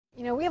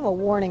You know, we have a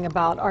warning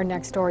about our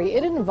next story.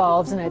 It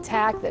involves an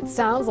attack that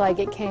sounds like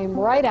it came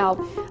right out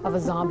of a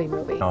zombie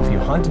movie. Now, if you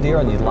hunt deer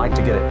and you'd like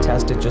to get it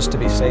tested just to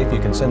be safe, you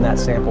can send that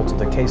sample to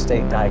the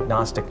K-State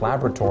Diagnostic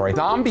Laboratory.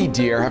 Zombie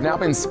deer have now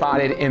been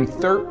spotted in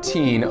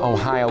 13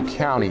 Ohio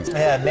counties.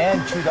 A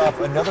man chewed off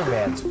another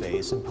man's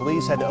face, and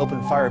police had to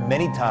open fire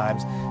many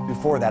times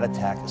before that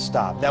attack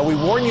stopped. Now, we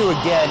warn you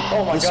again,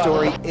 this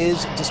story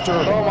is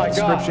disturbing.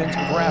 Descriptions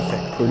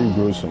graphic. Pretty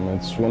gruesome.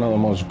 It's one of the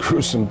most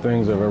gruesome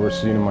things I've ever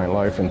seen in my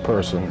life in person.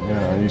 You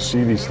know, you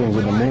see these things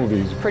in the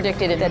movies.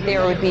 Predicted that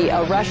there would be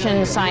a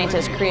Russian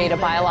scientist create a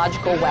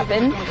biological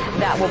weapon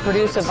that will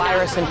produce a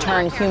virus and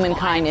turn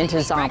humankind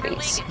into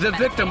zombies. The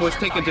victim was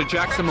taken to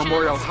Jackson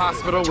Memorial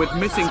Hospital with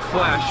missing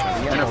flesh,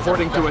 and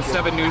according to a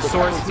 7 News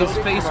source, his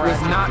face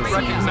was not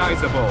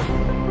recognizable.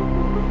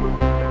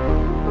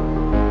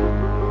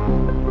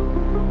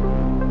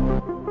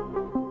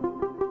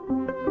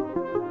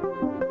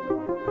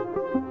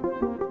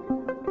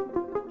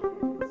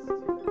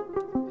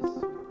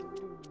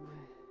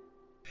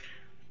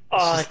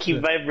 Oh, I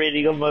keep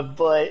vibrating on my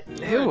butt.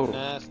 Ew.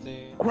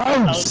 Nasty.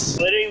 Gross.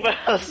 I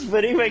was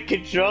putting my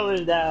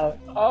controller down.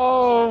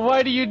 Oh,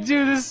 why do you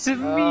do this to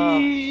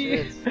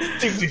me?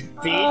 Stupid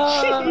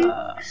bitch.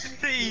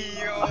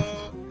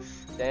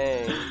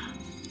 Dang.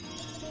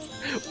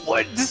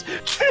 What?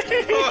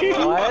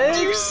 What? Do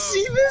you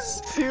see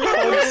this?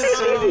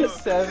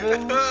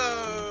 237?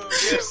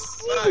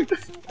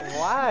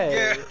 Why?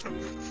 Yeah.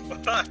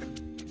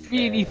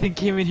 Me and Ethan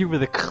came in here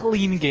with a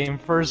clean game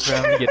first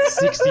round to get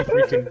 60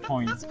 freaking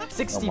points.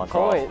 60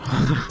 points?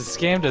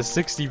 Scammed us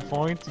 60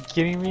 points? You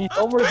kidding me?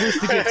 Omar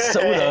used to get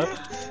soda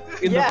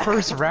in the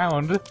first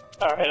round.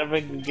 Alright, I'm gonna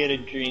go get a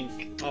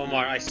drink.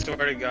 Omar, I swear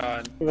to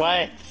God.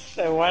 What?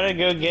 I wanna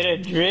go get a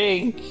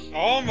drink.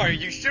 Omar,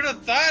 you should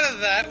have thought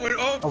of that when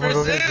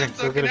Sam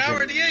took an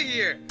hour to get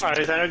here.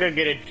 Alright, so I'm gonna go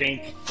get a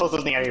drink. Pull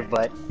something out of your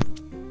butt.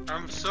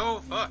 I'm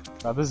so fucked.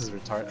 No, this is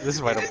retarded. This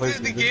is why I don't play this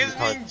game. The game's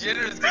being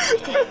generous.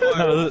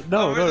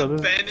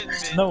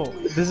 No,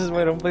 this is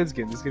why I don't play this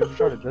game. This game's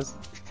retarded. That's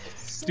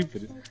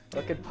stupid.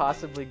 What could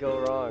possibly go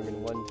wrong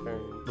in one turn?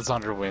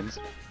 Lizandro wins.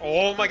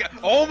 Oh my God.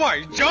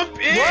 Omar, jump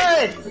in!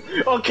 What?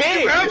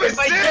 Okay! If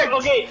I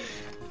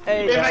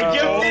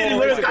jumped in, it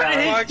would have gotten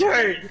his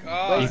turn!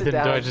 Place it Ethan,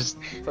 down. do I just...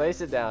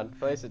 Place it down.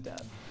 Place it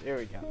down. Here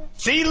we go.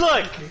 See,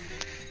 look!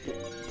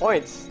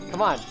 Points.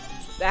 Come on.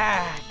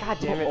 Ah, god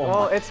damn it.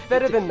 Well, it's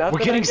better than nothing.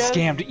 We're getting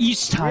scammed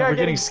each time. We're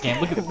getting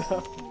scammed. Look at this.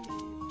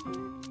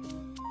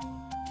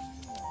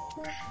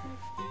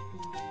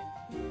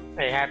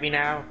 Are you happy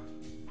now?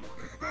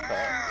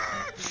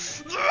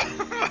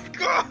 Oh my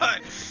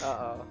God!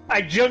 Uh-oh.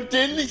 I jumped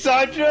in,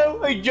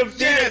 Lizandro! I jumped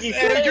in! Yes,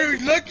 and you're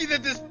lucky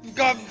that this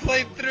got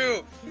played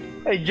through!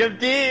 I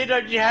jumped in,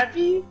 aren't you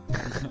happy?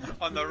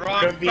 On the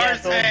wrong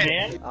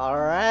person!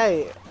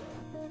 Alright.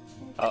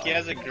 He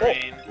has a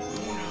grain.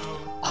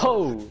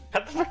 Oh! How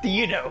the fuck do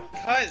you know?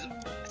 Cause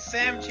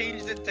Sam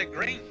changed it to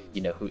green.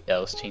 You know who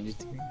else changed it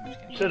to green?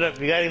 Shut up,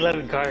 you got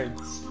 11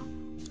 cards.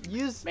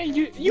 Use... Man,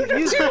 you got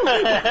use...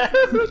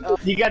 2!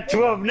 You got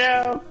 12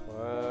 now!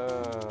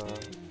 Wow.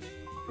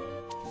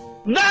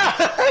 No!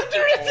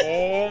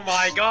 Oh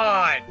my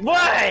God!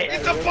 What?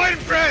 It's a button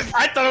press!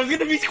 I thought it was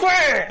gonna be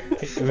square!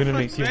 We're gonna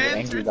make you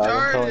angry, dog.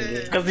 I'm telling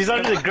you. Cause he's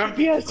under the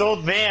grumpy ass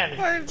old man.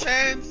 Button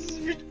press,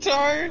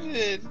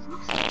 retarded.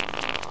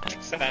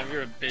 Sam,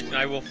 you're a bitch, and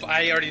I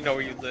already know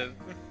where you live.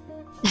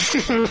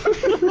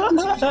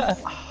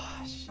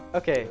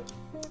 Okay.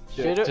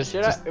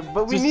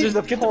 But we need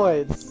the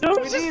points. No,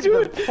 we need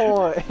the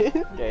points.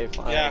 Okay,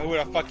 fine. Yeah, who would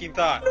have fucking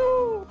thought?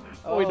 No.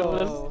 Oh, wait,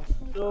 no.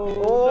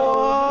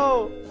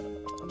 Oh!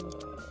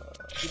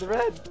 To the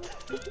red.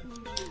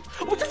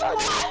 What the fuck?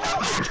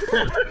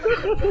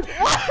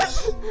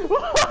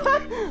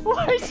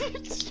 Why did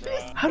you...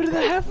 How did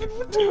that happen?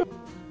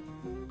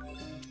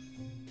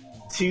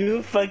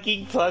 2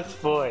 fucking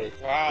 +4s.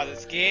 Wow,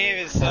 this game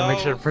is so Make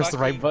sure to press the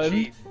right button.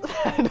 cheap.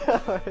 I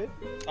know.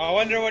 I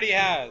wonder what he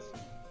has.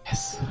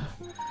 Yes.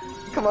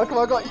 Come on,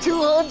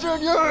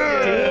 200,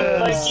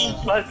 yeah! Fucking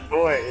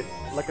 +4s.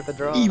 Look at the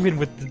draw. Even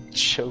with the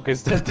choke and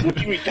stuff. You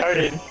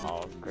retarded.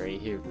 Oh, great.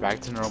 Here, back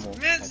to normal.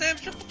 Man, Sam,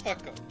 shut the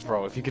fuck up.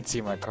 Bro, if you could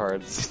see my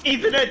cards.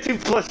 Even at 2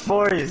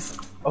 +4s.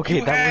 Okay,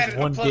 You that had was a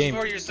one +4 game.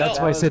 yourself. That's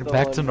why I That said was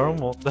back the to one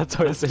normal. That's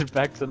why I said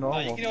back to Oh,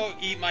 normal. you can go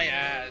eat my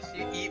ass.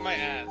 You eat my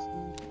ass.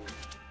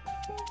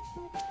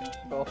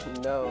 Oh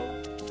no.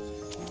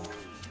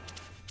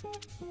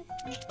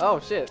 Oh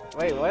shit.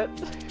 Wait, what?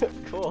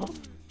 Cool.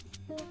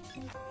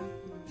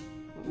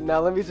 Now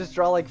let me just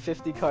draw like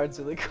 50 cards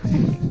really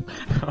quick.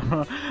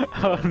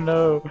 Oh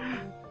no.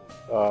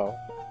 Oh.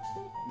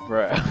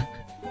 Bruh.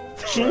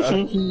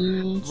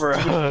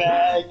 Bruh.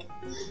 Bag.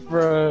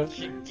 Bruh.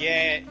 You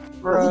get.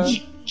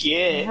 Bruh.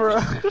 Get.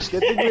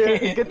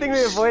 Bruh. Good thing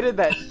we avoided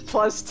that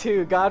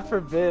 +2, God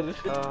forbid.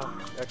 Oh,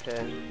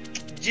 okay.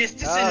 Just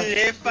to Oh,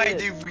 solidify shit.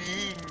 the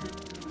win.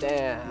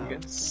 Damn.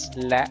 Get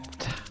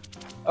slapped.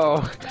 Oh.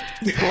 Oh,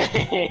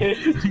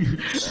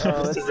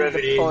 let's see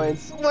the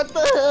points. What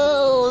the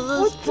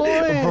hell is this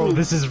point? Bro,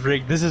 this is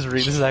rigged. This is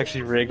rigged. This is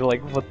actually rigged.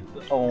 Like, what?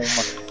 Oh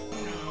my.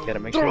 Gotta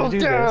make sure to do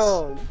this.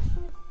 And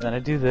then I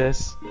do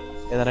this.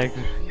 And then I...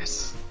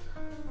 Yes.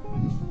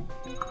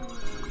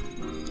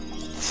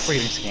 We're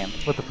getting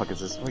scammed. What the fuck is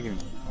this? We're getting...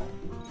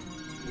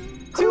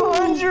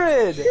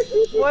 200!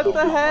 What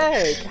the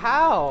heck?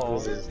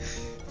 How?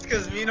 It's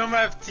because me and Omar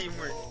have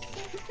teamwork.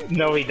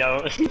 No, we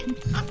don't.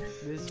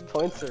 These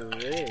points are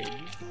rigged.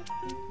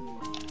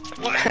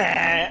 What?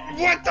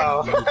 What the?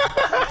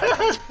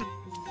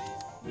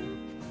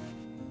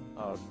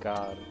 Oh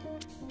god.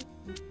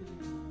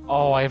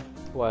 Oh, I've...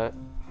 What?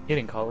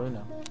 Getting call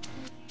Uno.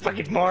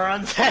 Fucking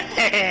morons.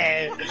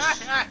 I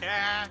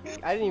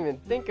didn't even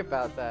think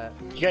about that.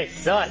 You guys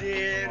suck.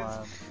 Dude,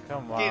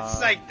 Come on. get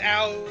psyched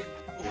out.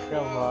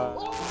 Come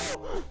on.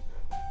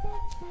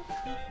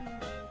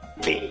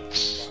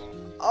 Bitch.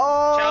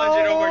 Oh,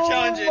 Challenge it, Omar.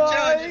 Challenge it.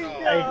 Challenge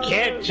it. I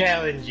can't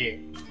challenge it.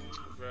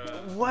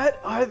 What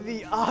are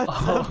the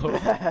odds of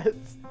that?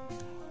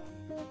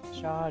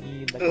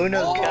 Shoddy. Like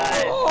Uno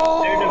guys,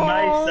 they're to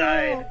my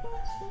side.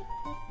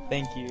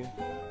 Thank you.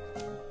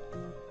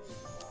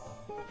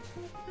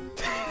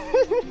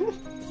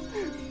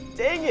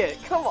 Dang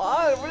it! Come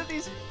on! What are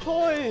these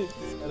points?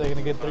 Are they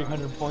gonna get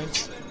 300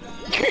 points?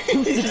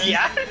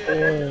 Yeah.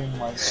 Oh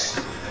my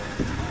god.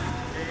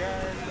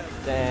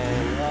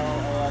 Dang.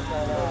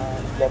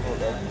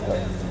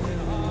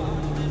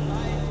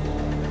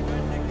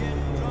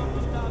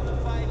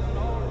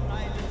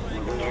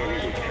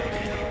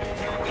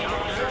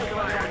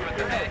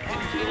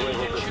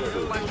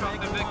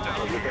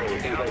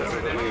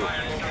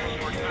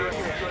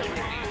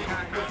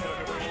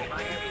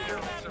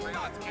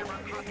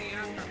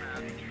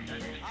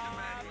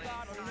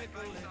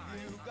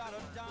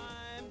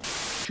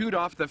 Shoot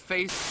off the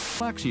face.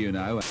 Fucks, you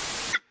know.